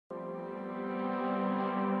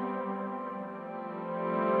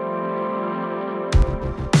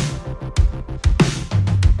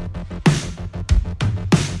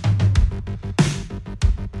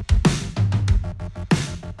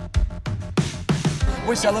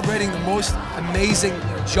we're celebrating the most amazing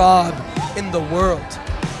job in the world,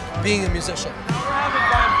 being a musician. We're having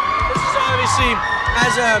fun. This is obviously,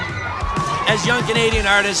 as young Canadian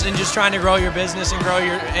artists and just trying to grow your business and grow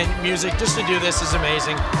your music, just to do this is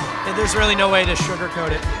amazing. And there's really no way to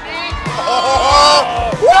sugarcoat it.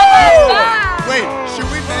 Oh! Wait,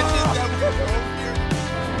 should we mention that we're both here?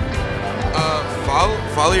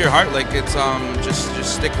 Follow your heart. Like it's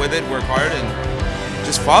just stick with it, work hard, and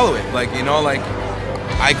just follow it. Like you know, like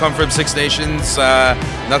I come from Six Nations.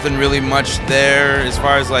 Nothing really much there as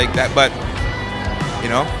far as like that, but you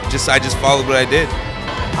know, I just followed what I did.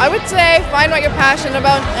 I would say find what you're passionate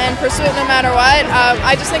about and pursue it no matter what.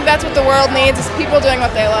 I just think that's what the world needs, is people doing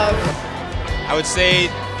what they love. I would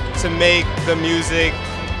say to make the music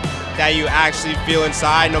that you actually feel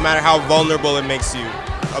inside, no matter how vulnerable it makes you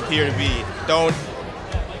appear to be.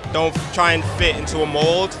 Don't try and fit into a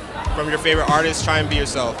mold from your favorite artist, try and be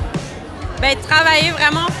yourself. Ben, travailler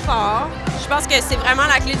vraiment fort. Je pense que c'est vraiment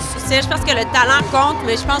la clé du succès. Je pense que le talent compte,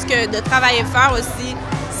 mais je pense que de travailler fort aussi,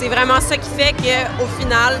 c'est vraiment ça qui fait qu'au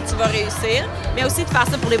final, tu vas réussir. Mais aussi de faire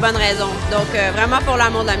ça pour les bonnes raisons. Donc, vraiment pour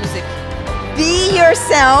l'amour de la musique. Be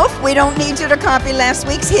yourself. We don't need you to copy last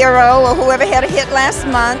week's hero or whoever had a hit last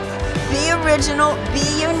month. Be original, be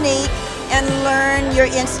unique, and learn your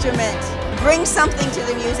instrument. Bring something to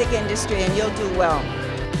the music industry and you'll do well.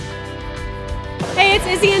 Hey, it's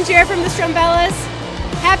Izzy and Jer from the Strumbellas.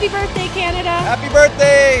 Happy birthday, Canada. Happy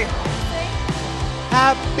birthday!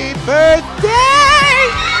 Happy birthday!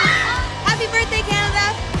 Happy birthday,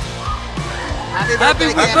 Canada. Happy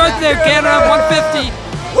birthday, Canada 150.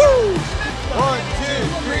 Woo! 1, 2,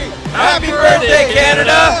 3. Happy birthday,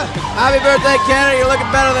 Canada. Happy birthday, Canada. You're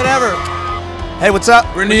looking better than ever. Hey, what's up?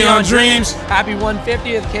 We're Neon Dreams. Happy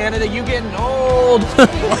 150th, Canada. You getting old.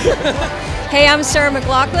 Hey, I'm Sarah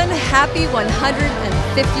McLaughlin. Happy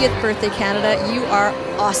 150th birthday, Canada. You are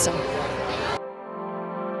awesome.